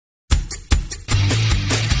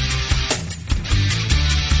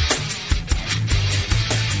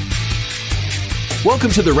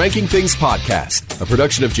Welcome to the Ranking Things Podcast, a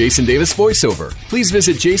production of Jason Davis VoiceOver. Please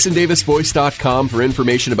visit jasondavisvoice.com for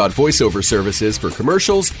information about voiceover services for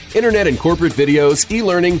commercials, internet and corporate videos,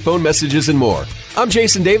 e-learning, phone messages, and more. I'm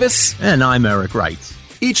Jason Davis. And I'm Eric Wright.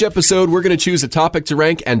 Each episode, we're going to choose a topic to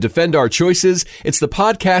rank and defend our choices. It's the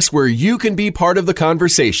podcast where you can be part of the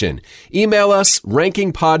conversation. Email us,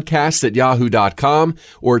 rankingpodcast@yahoo.com,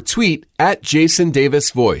 or tweet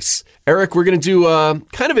 @JasonDavisVoice. Eric, we're going to do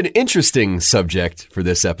kind of an interesting subject for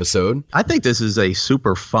this episode. I think this is a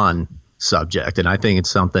super fun subject, and I think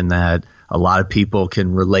it's something that a lot of people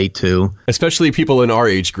can relate to. Especially people in our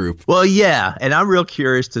age group. Well, yeah, and I'm real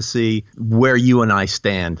curious to see where you and I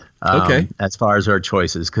stand as far as our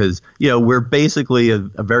choices, because, you know, we're basically a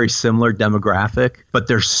very similar demographic, but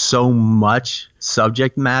there's so much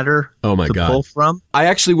subject matter to pull from. I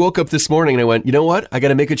actually woke up this morning and I went, you know what? I got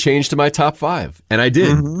to make a change to my top 5. And I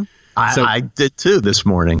did. Mm-hmm. I did too this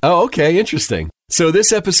morning. Oh, okay. Interesting. So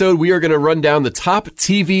this episode, we are going to run down the top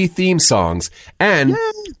TV theme songs. And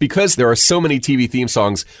because there are so many TV theme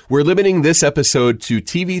songs, we're limiting this episode to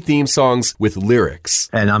TV theme songs with lyrics.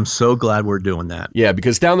 And I'm so glad we're doing that. Yeah,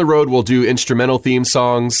 because down the road, we'll do instrumental theme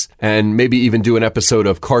songs and maybe even do an episode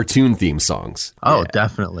of cartoon theme songs. Oh,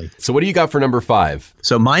 definitely. So what do you got for number 5?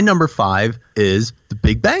 So my number 5 is The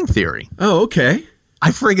Big Bang Theory. Oh, okay. I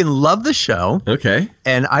friggin' love the show. Okay.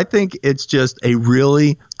 And I think it's just a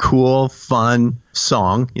really cool, fun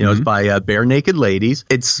song. You know, It's by Bare Naked Ladies.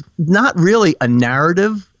 It's not really a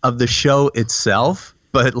narrative of the show itself,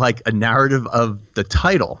 but like a narrative of the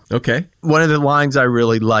title. Okay. One of the lines I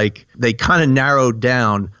really like, they kind of narrowed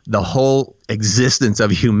down the whole existence of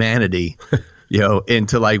humanity. You know,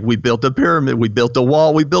 into like, we built a pyramid, we built a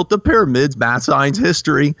wall, we built the pyramids, math, science,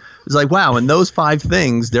 history. It's like, wow. And those 5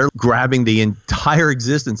 things, they're grabbing the entire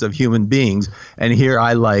existence of human beings. And here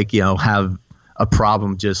I have a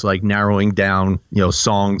problem just like narrowing down,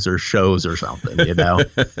 songs or shows or something,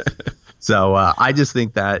 So I just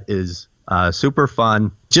think that is super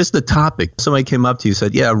fun. Just the topic. Somebody came up to you and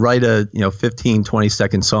said, yeah, write a 15,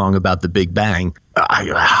 20-second song about the Big Bang. I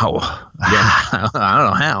don't know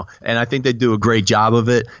how. And I think they do a great job of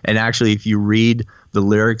it. And actually, if you read the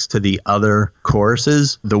lyrics to the other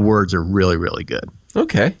choruses, the words are really, really good.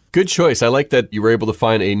 Okay. Good choice. I like that you were able to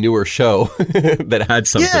find a newer show that had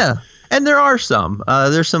something. Yeah. And there are some.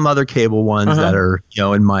 There's some other cable ones that are,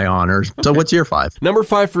 in my honors. Okay. So what's your 5? Number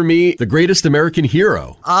 5 for me, The Greatest American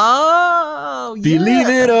Hero. Oh, yeah. Believe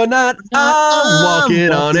it or not, I'm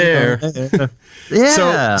walking on air.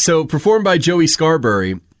 Yeah. So performed by Joey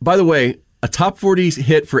Scarberry. By the way, a top 40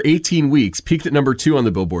 hit for 18 weeks, peaked at number 2 on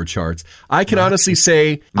the Billboard charts. I can honestly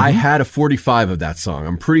say I had a 45 of that song.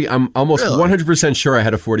 I'm almost 100% sure I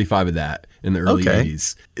had a 45 of that in the early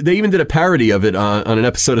 80s. They even did a parody of it on an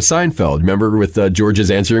episode of Seinfeld. Remember with George's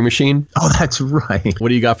answering machine? Oh, that's right. What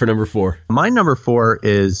do you got for number 4? My number 4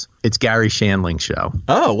 is It's Gary Shandling Show.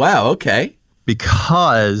 Oh, wow. Okay.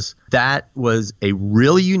 Because that was a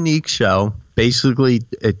really unique show. Basically,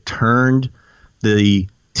 it turned the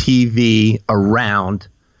TV around,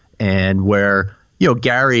 and where,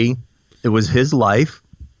 Gary, it was his life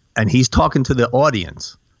and he's talking to the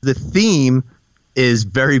audience. The theme is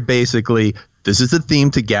very basically, this is the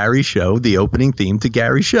theme to Gary's show, the opening theme to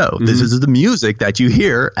Gary's show. This is the music that you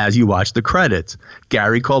hear as you watch the credits.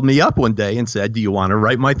 Gary called me up one day and said, do you want to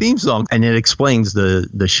write my theme song? And it explains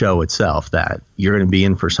the show itself, that you're going to be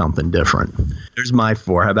in for something different. There's my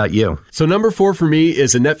 4. How about you? So number 4 for me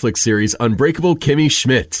is a Netflix series, Unbreakable Kimmy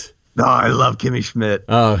Schmidt. Oh, I love Kimmy Schmidt.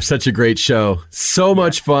 Oh, such a great show. So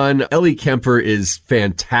much fun. Ellie Kemper is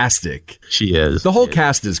fantastic. She is. The whole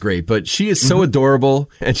cast is great, but she is so adorable,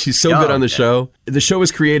 and she's so good on the show. The show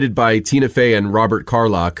was created by Tina Fey and Robert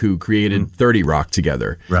Carlock, who created 30 Rock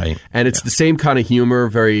together. Right. And it's the same kind of humor,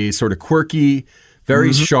 very sort of quirky,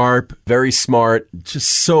 very sharp, very smart, just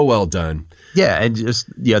so well done. Yeah, and just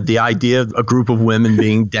the idea of a group of women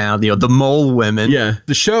being down, the mole women. Yeah.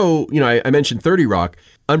 The show, I mentioned 30 Rock.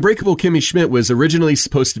 Unbreakable Kimmy Schmidt was originally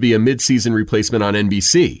supposed to be a mid-season replacement on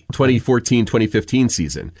NBC, 2014-2015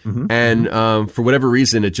 season. And for whatever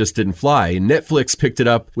reason, it just didn't fly. Netflix picked it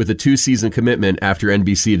up with a 2-season commitment after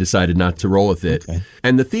NBC decided not to roll with it. Okay.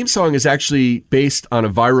 And the theme song is actually based on a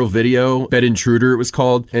viral video, Bed Intruder it was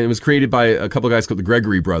called, and it was created by a couple of guys called the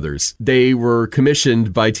Gregory Brothers. They were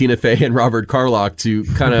commissioned by Tina Fey and Robert Carlock to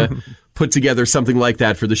kind of put together something like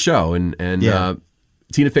that for the show. And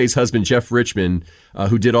Tina Fey's husband, Jeff Richman,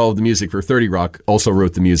 who did all of the music for 30 Rock, also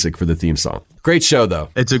wrote the music for the theme song. Great show, though.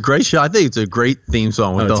 It's a great show. I think it's a great theme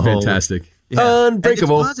song with the whole fantastic.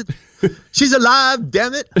 Unbreakable. She's alive,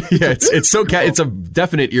 damn it. Yeah, it's a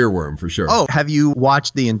definite earworm for sure. Oh, have you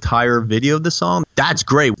watched the entire video of the song? That's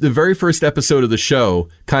great. The very first episode of the show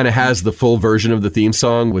kind of has the full version of the theme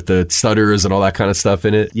song with the stutters and all that kind of stuff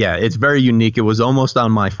in it. Yeah, it's very unique. It was almost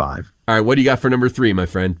on my 5. All right, what do you got for number 3, my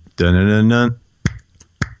friend? Dun-dun-dun-dun.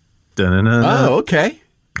 Dun-dun-dun-dun. Oh, okay.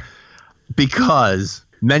 Because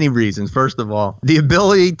many reasons. First of all, the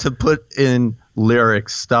ability to put in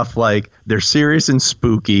lyrics stuff like they're serious and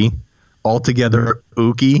spooky, altogether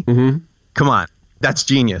ooky. Mm-hmm. Come on, that's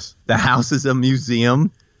genius. The house is a museum.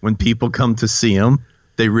 When people come to see them,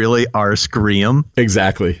 they really are scream.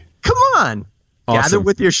 Exactly. Come on. Awesome. Gather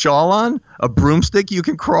with your shawl on, a broomstick you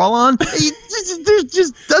can crawl on. It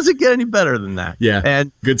just doesn't get any better than that. Yeah,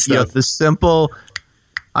 and good stuff. You know, the simple.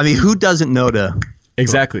 I mean, who doesn't know to?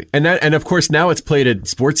 Exactly, and of course now it's played at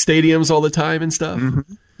sports stadiums all the time and stuff.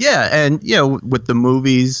 Mm-hmm. Yeah, and you know, with the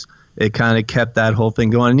movies, it kind of kept that whole thing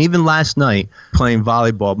going. And even last night, playing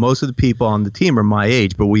volleyball, most of the people on the team are my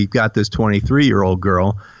age, but we've got this 23-year-old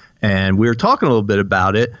girl, and we were talking a little bit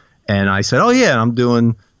about it. And I said, "Oh yeah, I'm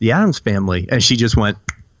doing the Addams Family," and she just went.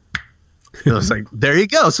 I was like, "There you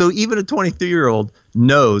go." So even a 23-year-old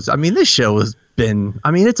knows. I mean, this show has been.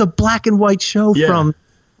 I mean, it's a black and white show from.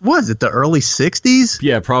 Was it the early 60s?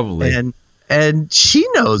 Yeah, probably. And she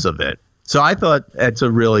knows of it. So I thought it's a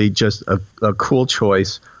really just a cool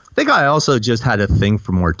choice. I think I also just had a thing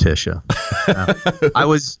for Morticia. I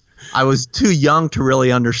was too young to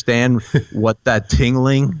really understand what that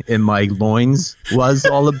tingling in my loins was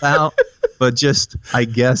all about. But just, I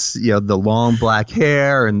guess, you know, the long black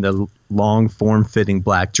hair and the long form-fitting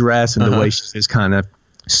black dress and the way she just kind of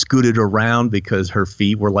scooted around because her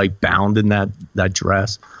feet were like bound in that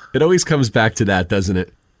dress. It always comes back to that, doesn't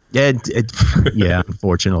it? Yeah,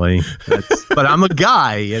 unfortunately. But I'm a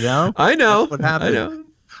guy, you know? I know. That's what happened. I know.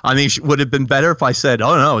 I mean, would it have been better if I said,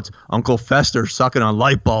 "Oh no, it's Uncle Fester sucking on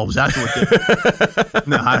light bulbs"? That's what did it.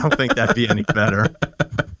 No, I don't think that'd be any better.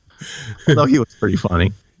 Although he was pretty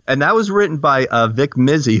funny. And that was written by Vic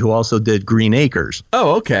Mizzy, who also did Green Acres.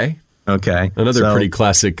 Oh, okay. Okay. Another pretty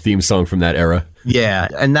classic theme song from that era. Yeah,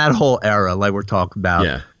 and that whole era, like we're talking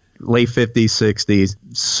about, late 50s, 60s,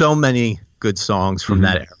 so many good songs from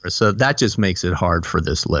that era. So that just makes it hard for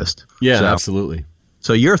this list. Yeah, absolutely.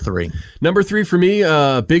 So you're 3. Number 3 for me,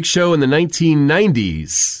 big show in the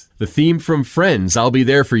 1990s. The theme from Friends, "I'll Be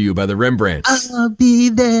There For You" by the Rembrandts. I'll be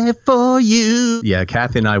there for you. Yeah,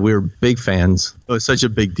 Kathy and I, we were big fans. It was such a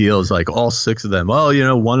big deal. It's like all 6 of them. Well, you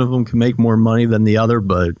know, one of them can make more money than the other,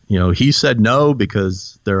 but, you know, he said no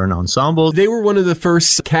because they're an ensemble. They were one of the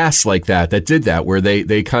first casts like that did that, where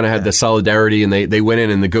they kind of had the solidarity and they went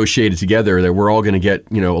in and negotiated together that we're all going to get,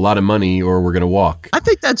 you know, a lot of money or we're going to walk. I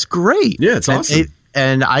think that's great. Yeah, it's awesome.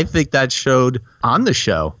 And I think that showed on the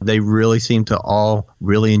show. They really seemed to all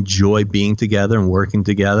really enjoy being together and working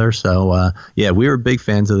together. So, yeah, we were big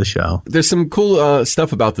fans of the show. There's some cool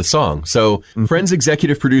stuff about the song. So, Friends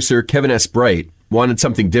executive producer Kevin S. Bright wanted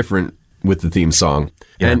something different with the theme song.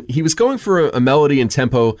 Yeah. And he was going for a melody and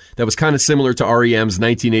tempo that was kind of similar to REM's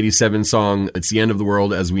 1987 song, "It's the End of the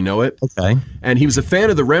World as We Know It." Okay. And he was a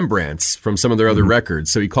fan of the Rembrandts from some of their other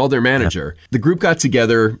records, so he called their manager. The group got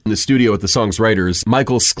together in the studio with the song's writers,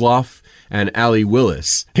 Michael Skloff and Allie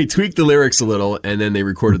Willis. They tweaked the lyrics a little, and then they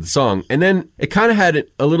recorded the song. And then it kind of had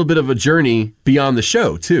a little bit of a journey beyond the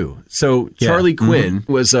show, too. So Charlie Quinn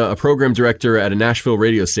was a program director at a Nashville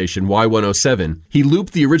radio station, Y107. He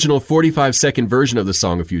looped the original 45-second version of the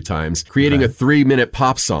song a few times, creating a 3-minute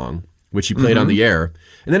pop song, which he played on the air.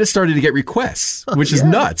 And then it started to get requests, which is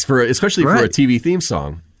nuts, especially for a TV theme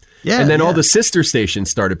song. Yeah, and then all the sister stations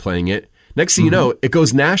started playing it. Next thing you know, it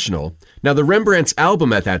goes national. Now, the Rembrandts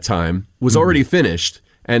album at that time was already finished,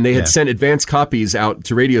 and they had sent advance copies out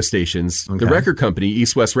to radio stations. Okay. The record company,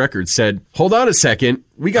 East West Records, said, "Hold on a second,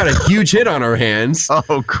 we got a huge hit on our hands."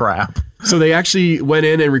 Oh, crap. So they actually went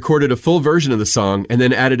in and recorded a full version of the song and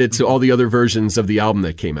then added it to all the other versions of the album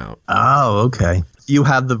that came out. Oh, okay. You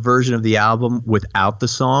have the version of the album without the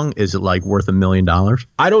song. Is it like worth $1 million?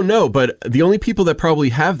 I don't know, but the only people that probably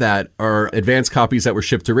have that are advance copies that were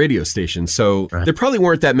shipped to radio stations. So there probably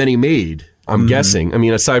weren't that many made, I'm guessing. I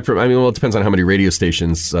mean, well, it depends on how many radio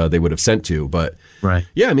stations they would have sent to. But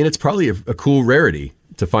yeah, I mean, it's probably a cool rarity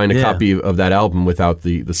to find a copy of that album without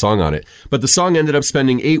the song on it. But the song ended up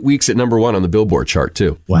spending 8 weeks at #1 on the Billboard chart,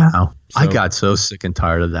 too. Wow. So, I got so sick and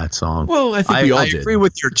tired of that song. Well, I think we all did. I agree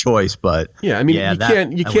with your choice, but... Yeah, I mean,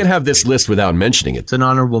 you can't have this list without mentioning it. It's an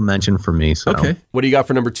honorable mention for me. So. Okay. What do you got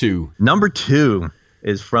for number 2? Number 2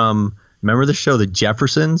 is from Remember the show The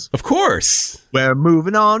Jeffersons? Of course. We're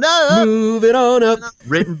moving on up. Moving on up.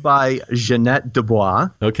 Written by Jeanette Dubois.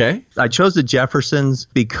 Okay. I chose The Jeffersons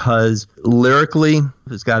because lyrically,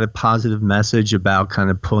 it's got a positive message about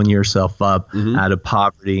kind of pulling yourself up out of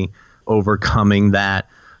poverty, overcoming that.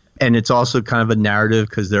 And it's also kind of a narrative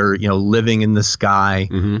because they're, living in the sky.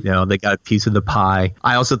 They got a piece of the pie.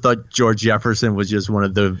 I also thought George Jefferson was just one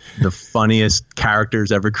of the funniest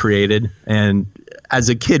characters ever created. And as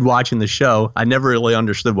a kid watching the show, I never really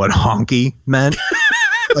understood what honky meant.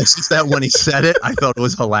 It's just that when he said it, I thought it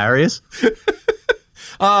was hilarious.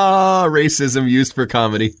 Racism used for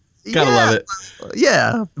comedy. Gotta love it.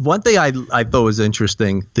 Yeah. One thing I thought was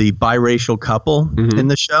interesting, the biracial couple in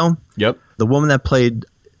the show. Yep. The woman that played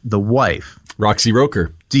the wife. Roxy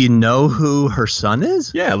Roker. Do you know who her son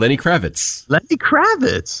is? Yeah, Lenny Kravitz. Lenny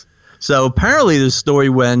Kravitz. So apparently the story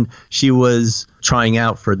when she was trying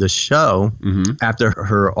out for the show, after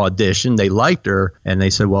her audition, they liked her and they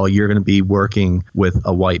said, well, you're going to be working with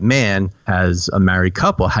a white man as a married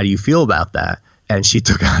couple. How do you feel about that? And she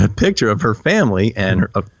took out a picture of her family and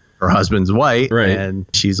her husband's white. Right. And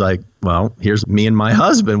she's like, well, here's me and my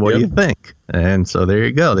husband. What do you think? And so there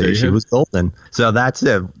you go. She was golden. So that's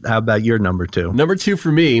it. How about your number 2? Number 2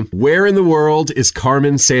 for me, where in the world is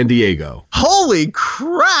Carmen Sandiego? Holy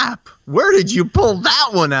crap. Where did you pull that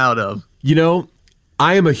one out of?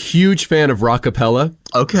 I am a huge fan of rockapella.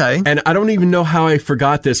 Okay. And I don't even know how I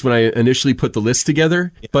forgot this when I initially put the list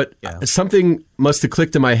together, but something must have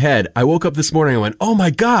clicked in my head. I woke up this morning and I went, oh my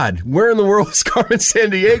God, where in the world is Carmen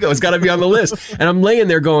Sandiego? It's got to be on the list. And I'm laying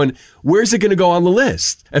there going, where's it going to go on the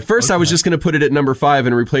list? At first I was just going to put it at number 5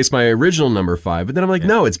 and replace my original number 5. But then I'm like,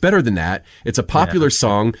 no, it's better than that. It's a popular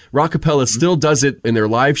song. Rockapella still does it in their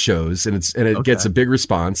live shows and it gets a big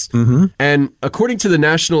response. And according to the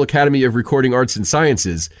National Academy of Recording Arts and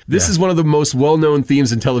Sciences, this is one of the most well-known themes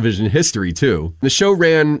in television history, too. The show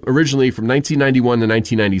ran originally from 1991 to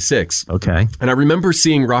 1996. Okay. And I remember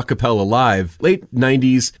seeing rockapella live, late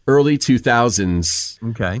 90s, early 2000s.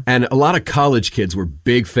 Okay. And a lot of college kids were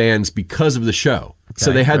big fans because of the show. Okay.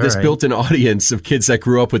 So they had this built-in audience of kids that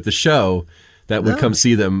grew up with the show that would come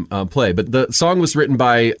see them play. But the song was written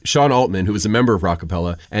by Sean Altman, who was a member of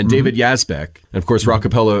Rockapella, and David Yazbek. And of course,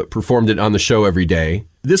 Rockapella performed it on the show every day.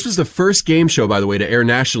 This was the first game show, by the way, to air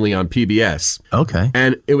nationally on PBS. Okay.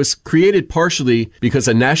 And it was created partially because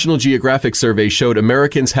a National Geographic survey showed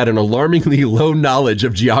Americans had an alarmingly low knowledge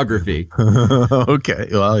of geography. Okay.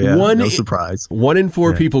 Well, yeah, no surprise. 1 in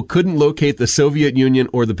 4 people couldn't locate the Soviet Union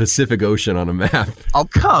or the Pacific Ocean on a map. Oh,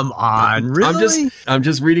 come on. Really? I'm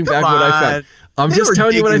just reading back what I found. I'm just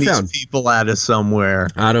telling you what I found. People out of somewhere.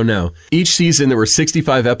 I don't know. Each season, there were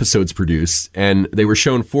 65 episodes produced, and they were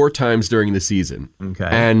shown 4 times during the season. Okay.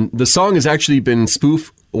 And the song has actually been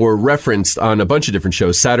spoofed or referenced on a bunch of different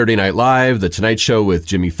shows. Saturday Night Live, The Tonight Show with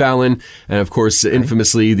Jimmy Fallon, and of course,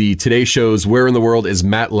 infamously, the Today Show's Where in the World is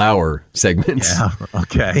Matt Lauer segments. Yeah,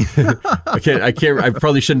 okay. I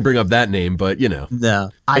probably shouldn't bring up that name, but No.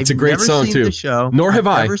 It's a great song, too. The show. Nor have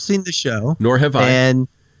I. I've never seen the show. Nor have I. And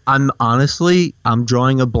I'm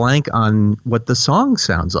drawing a blank on what the song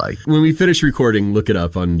sounds like. When we finish recording, look it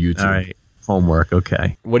up on YouTube. All right. Homework.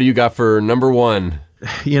 Okay. What do you got for number 1?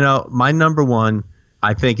 My number 1,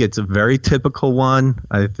 I think it's a very typical one.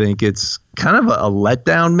 I think it's kind of a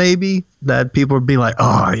letdown maybe that people would be like,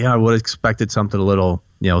 oh, yeah, I would have expected something a little,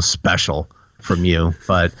 special from you.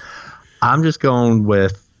 But I'm just going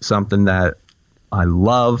with something that I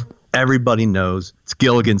love. Everybody knows. It's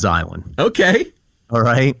Gilligan's Island. Okay. All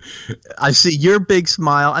right. I see your big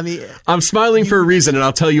smile. I mean, I'm smiling for a reason, and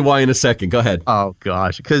I'll tell you why in a second. Go ahead. Oh,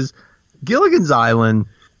 gosh. Because Gilligan's Island,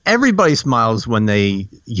 everybody smiles when you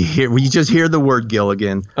just hear the word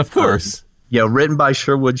Gilligan. Of course. Written by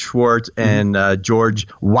Sherwood Schwartz and George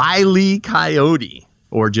Wiley Coyote,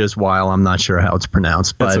 or just Weil. I'm not sure how it's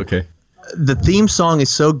pronounced. But that's okay. The theme song is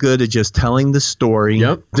so good at just telling the story.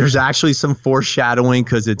 Yep. There's actually some foreshadowing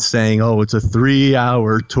because it's saying, oh, it's a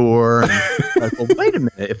 3-hour tour. And well, wait a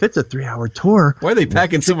minute. If it's a 3-hour tour. Why are they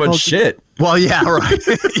packing so much shit? Well, yeah, right.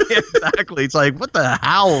 Yeah, exactly. It's like, what the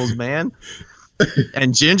howls, man?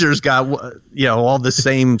 And Ginger's got, all the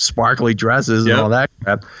same sparkly dresses and all that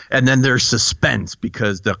crap. And then there's suspense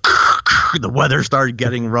because the weather started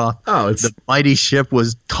getting rough. Oh, the mighty ship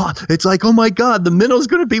was taut. It's like, oh my God, the minnow's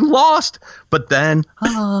going to be lost. But then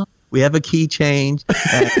we have a key change.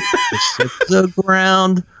 And the ship's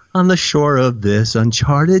aground on the shore of this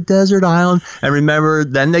uncharted desert island. And remember,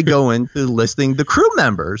 then they go into listing the crew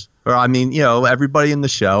members. Or, everybody in the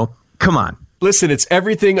show. Come on. Listen, it's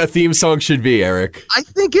everything a theme song should be, Eric. I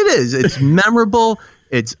think it is. It's memorable.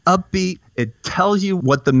 It's upbeat. It tells you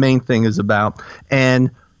what the main thing is about.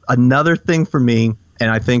 And another thing for me,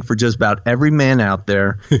 and I think for just about every man out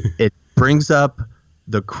there, it brings up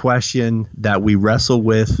the question that we wrestle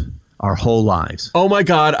with our whole lives. Oh my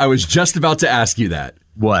God, I was just about to ask you that.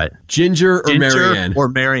 What? Ginger or Marianne? Or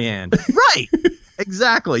Marianne. Right.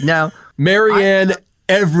 Exactly. Now, Marianne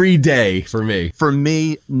every day for me. For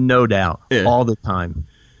me, no doubt. Yeah. All the time.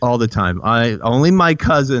 All the time. Only my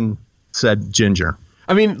cousin said Ginger.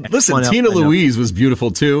 I mean, listen, Tina Louise was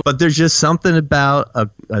beautiful too. But there's just something about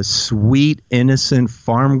a sweet, innocent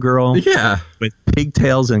farm girl with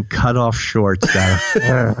pigtails and cut-off shorts that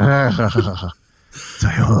say,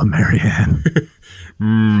 oh, Marianne.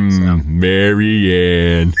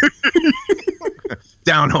 Marianne.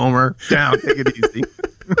 Down, Homer. Down. Take it easy.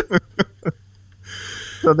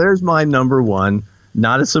 So there's my number one.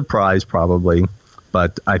 Not a surprise, probably,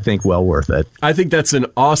 but I think well worth it. I think that's an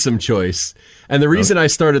awesome choice. And the reason I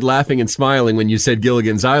started laughing and smiling when you said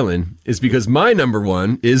Gilligan's Island is because my number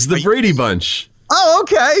one is The Brady Bunch. Oh,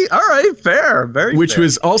 okay. All right. Fair. Very Which fair.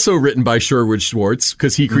 was also written by Sherwood Schwartz,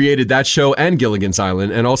 because he created that show and Gilligan's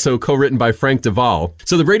Island, and also co-written by Frank Duvall.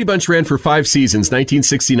 So The Brady Bunch ran for 5 seasons,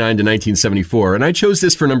 1969 to 1974. And I chose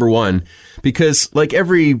this for number one because, like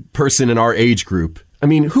every person in our age group, I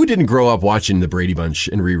mean, who didn't grow up watching The Brady Bunch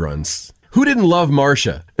in reruns? Who didn't love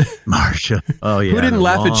Marcia? Marcia. Oh, yeah. Who didn't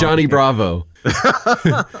laugh at Johnny Bravo?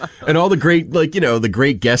 And all the great, like, you know, the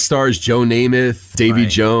great guest stars, Joe Namath, Davy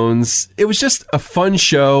Jones. It was just a fun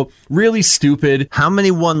show, really stupid. How many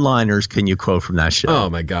one-liners can you quote from that show? Oh,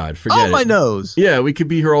 my God. Forget it. My nose. Yeah, we could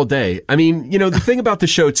be here all day. I mean, you know, the thing about the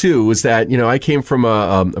show, too, was that, you know, I came from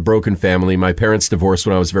a broken family. My parents divorced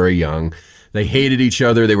when I was very young. They hated each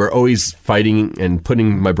other. They were always fighting and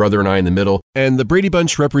putting my brother and I in the middle. And the Brady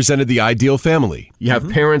Bunch represented the ideal family. You have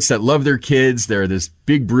parents that love their kids. They're this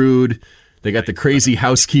big brood. They got the crazy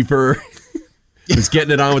housekeeper who's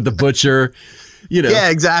getting it on with the butcher. You know. Yeah,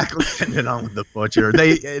 exactly. Getting it on with the butcher.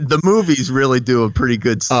 The movies really do a pretty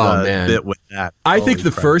good bit with that. I think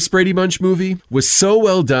the first Brady Bunch movie was so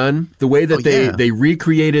well done. The way that they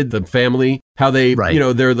recreated the family, how they, you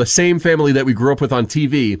know, they're the same family that we grew up with on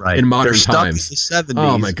TV in modern times. The 70s.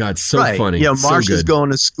 Oh my God, so funny. You know, so Marcia's good. going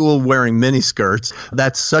to school wearing miniskirts.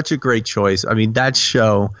 That's such a great choice. I mean, that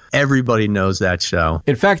show, everybody knows that show.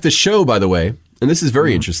 In fact, the show, by the way, and this is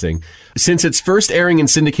very interesting, since its first airing in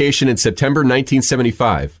syndication in September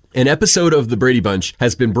 1975, an episode of The Brady Bunch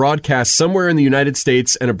has been broadcast somewhere in the United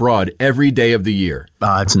States and abroad every day of the year.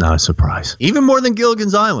 It's not a surprise. Even more than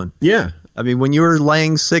Gilligan's Island. Yeah. I mean, when you were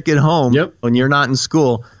laying sick at home, when you're not in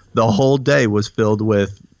school, the whole day was filled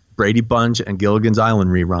with Brady Bunch and Gilligan's Island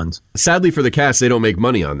reruns. Sadly for the cast, they don't make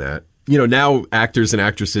money on that. You know, now actors and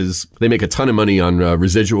actresses, they make a ton of money on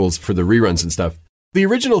residuals for the reruns and stuff. The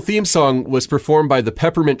original theme song was performed by the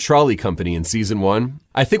Peppermint Trolley Company in season 1.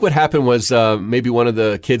 I think what happened was maybe one of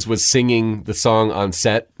the kids was singing the song on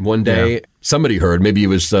set one day. Yeah. Somebody heard, maybe it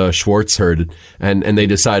was Schwartz heard, and they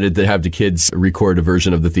decided to have the kids record a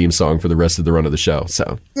version of the theme song for the rest of the run of the show.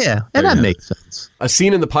 So yeah, and that makes sense. A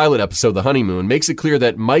scene in the pilot episode, The Honeymoon, makes it clear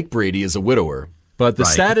that Mike Brady is a widower, but the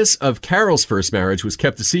status of Carol's first marriage was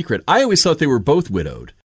kept a secret. I always thought they were both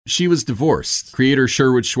widowed. She was divorced. Creator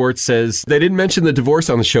Sherwood Schwartz says they didn't mention the divorce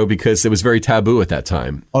on the show because it was very taboo at that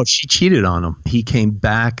time. Oh, she cheated on him. He came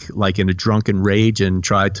back like in a drunken rage and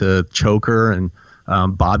tried to choke her, and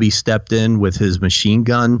Bobby stepped in with his machine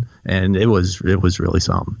gun, and it was really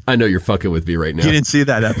something. I know you're fucking with me right now. You didn't see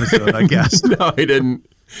that episode, I guess. No, I didn't.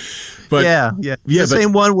 But yeah. The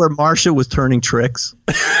same one where Marcia was turning tricks.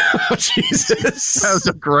 Oh, Jesus. That was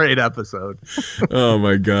a great episode. Oh,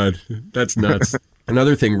 my God. That's nuts.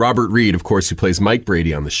 Another thing, Robert Reed, of course, who plays Mike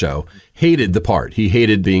Brady on the show, hated the part. He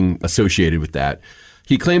hated being associated with that.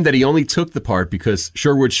 He claimed that he only took the part because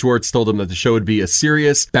Sherwood Schwartz told him that the show would be a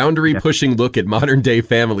serious, boundary-pushing look at modern-day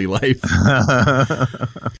family life.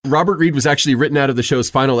 Robert Reed was actually written out of the show's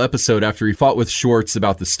final episode after he fought with Schwartz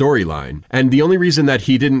about the storyline. And the only reason that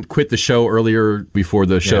he didn't quit the show earlier before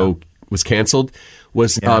the show was canceled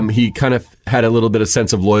was he kind of had a little bit of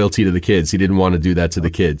sense of loyalty to the kids. He didn't want to do that to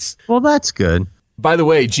the kids. Well, that's good. By the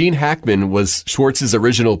way, Gene Hackman was Schwartz's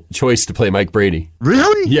original choice to play Mike Brady.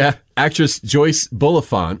 Really? Yeah. Actress Joyce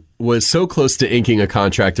Bulifant was so close to inking a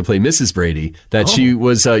contract to play Mrs. Brady that she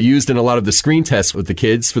was used in a lot of the screen tests with the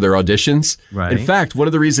kids for their auditions. Right. In fact, one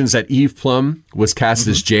of the reasons that Eve Plum was cast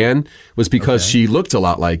as Jan was because she looked a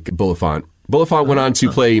lot like Bulifant. Bulifant went on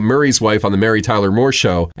to play Murray's wife on the Mary Tyler Moore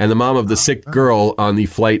Show and the mom of the sick girl on the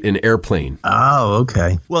flight in Airplane. Oh,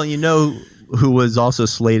 okay. Well, you know who was also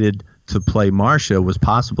slated to play Marcia was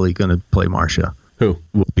possibly going to play Marcia. Who?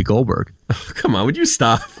 Whoopi Goldberg. Oh, come on, would you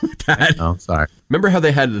stop with that? Oh, sorry. Remember how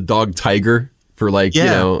they had the dog Tiger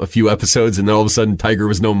for a few episodes, and then all of a sudden Tiger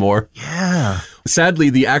was no more. Yeah. Sadly,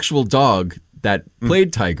 the actual dog that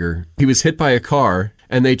played Tiger, he was hit by a car,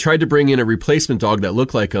 and they tried to bring in a replacement dog that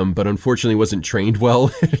looked like him, but unfortunately wasn't trained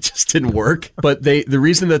well. It just didn't work. But the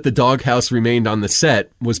reason that the doghouse remained on the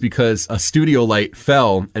set was because a studio light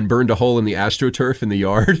fell and burned a hole in the AstroTurf in the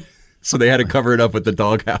yard. So they had to cover it up with the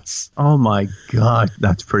doghouse. Oh my God,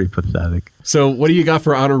 that's pretty pathetic. So what do you got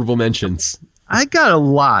for honorable mentions? I got a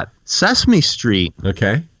lot. Sesame Street.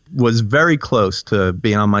 Okay. Was very close to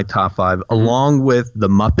being on my top 5, along with The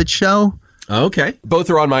Muppet Show. Okay. Both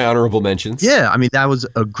are on my honorable mentions. Yeah, I mean, that was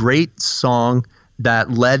a great song that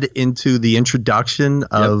led into the introduction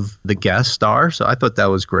of the guest star. So I thought that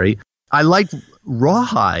was great. I liked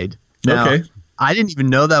Rawhide. Now, okay. I didn't even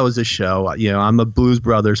know that was a show. You know, I'm a Blues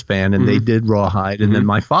Brothers fan, and they did Rawhide. And then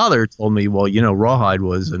my father told me, well, Rawhide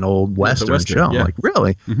was an old Western show. I'm like,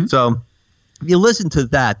 really? So if you listen to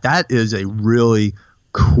that, that is a really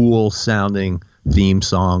cool sounding theme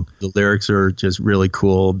song. The lyrics are just really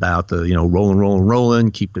cool about the, rolling, rolling, rolling,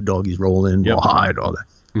 keep the doggies rolling, Rawhide, all that.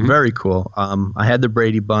 Very cool. I had the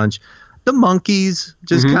Brady Bunch, the Monkees,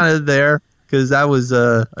 just kind of there. Because that was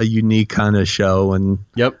a unique kind of show. And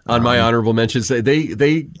on my honorable mentions,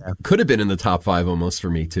 they could have been in the top 5 almost for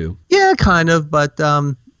me too. Yeah, kind of, but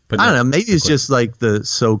I don't know. Maybe it's just like the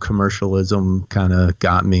commercialism kind of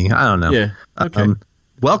got me. I don't know. Yeah. Okay.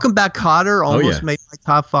 Welcome Back, Kotter almost made my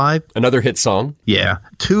top 5. Another hit song. Yeah.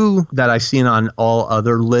 2 that I've seen on all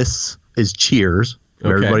other lists is Cheers.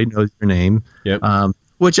 Where everybody knows your name. Yep.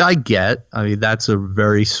 Which I get. I mean, that's a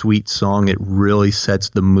very sweet song. It really sets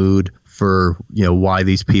the mood for why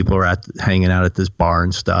these people are hanging out at this bar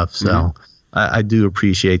and stuff. So I do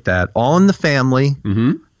appreciate that. All in the Family.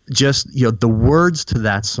 Just the words to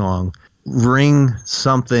that song ring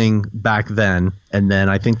something back then, and then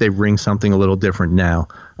I think they ring something a little different now.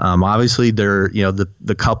 Obviously, they're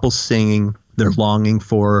the couple singing. They're longing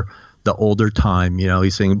for the older time.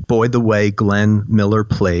 He's singing "Boy the Way Glenn Miller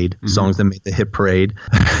Played," songs that made the hit parade.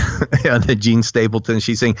 And then Gene Stapleton,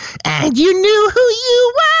 she's saying, "And you knew who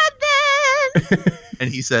you were then."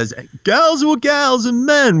 And he says, "Gals were gals and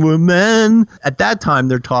men were men." At that time,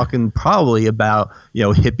 they're talking probably about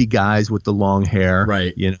hippie guys with the long hair.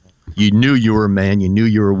 Right. You knew you were a man. You knew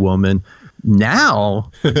you were a woman. Now,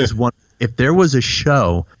 if there was a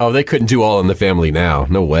show. Oh, they couldn't do All in the Family now.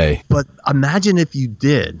 No way. But imagine if you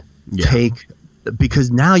did take, because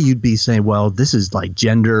now you'd be saying, well, this is like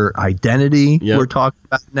gender identity we're talking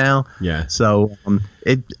about now. Yeah. So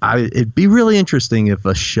it'd be really interesting if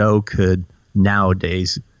a show could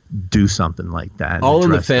nowadays do something like that. All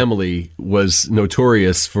in the Family was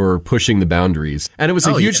notorious for pushing the boundaries. And it was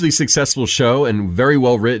a hugely successful show and very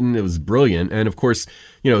well written. It was brilliant. And of course,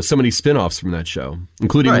 so many spin-offs from that show,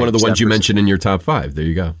 including one of the ones you mentioned in your top 5. There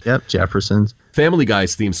you go. Yep, Jeffersons. Family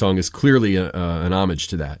Guy's theme song is clearly an homage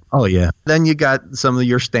to that. Oh, yeah. Then you got some of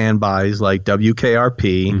your standbys like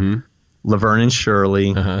WKRP, Laverne and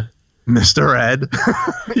Shirley, Mr. Ed.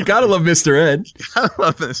 You gotta love Mr. Ed. I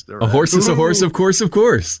love Mr. Ed. A horse is a horse, of course, of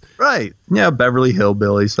course. Right. Yeah, Beverly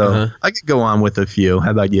Hillbilly. So I could go on with a few. How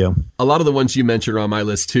about you? A lot of the ones you mentioned are on my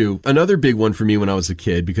list too. Another big one for me when I was a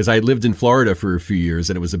kid, because I lived in Florida for a few years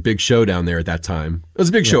and it was a big show down there at that time. It was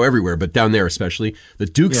a big show everywhere, but down there especially. The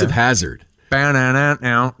Dukes of Hazzard. Just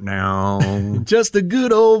the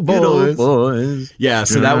good old boys. Yeah,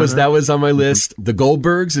 so that was on my list. The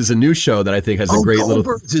Goldbergs is a new show that I think has a great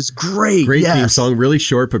Goldbergs is great theme song, really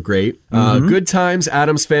short but great. Good Times,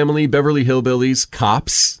 Addams Family, Beverly Hillbillies,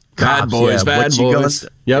 Cops, Bad Boys, Bad Boys.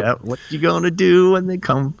 What you gonna do when they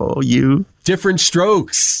come for you? Different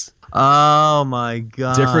Strokes. Oh my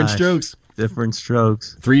God. Different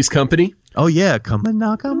Strokes. Three's Company. Oh, yeah. Come and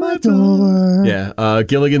knock on my door. Yeah.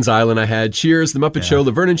 Gilligan's Island I had. Cheers, The Muppet Show,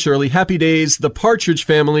 Laverne and Shirley, Happy Days, The Partridge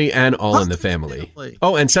Family, and All in the Family.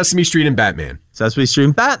 Oh, and Sesame Street and Batman. Sesame Street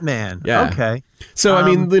and Batman. Yeah. Okay. So, I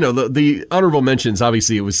mean, the honorable mentions,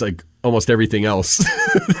 obviously, it was like almost everything else.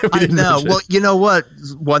 I know. Mention. Well, you know what?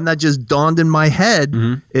 One that just dawned in my head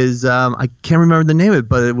is, I can't remember the name of it,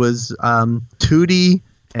 but it was Tootie.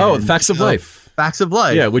 Facts of Life. Facts of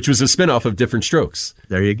Life. Yeah, which was a spinoff of Different Strokes.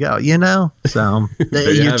 There you go. So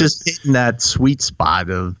you're just hitting that sweet spot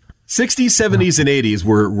of 60s, 70s, and 80s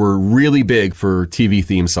were really big for TV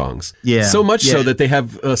theme songs. Yeah. So much so that they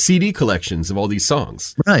have CD collections of all these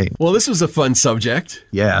songs. Right. Well, this was a fun subject.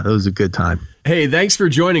 Yeah, that was a good time. Hey, thanks for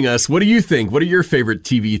joining us. What do you think? What are your favorite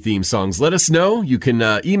TV theme songs? Let us know. You can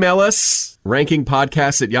email us,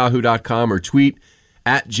 rankingpodcast@yahoo.com, or tweet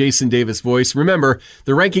at Jason Davis Voice. Remember,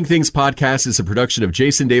 the Ranking Things podcast is a production of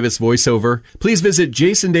Jason Davis VoiceOver. Please visit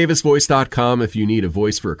jasondavisvoice.com if you need a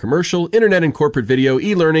voice for a commercial, internet and corporate video,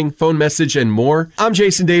 e-learning, phone message, and more. I'm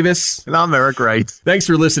Jason Davis. And I'm Eric Wright. Thanks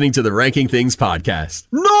for listening to the Ranking Things podcast.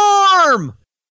 Norm!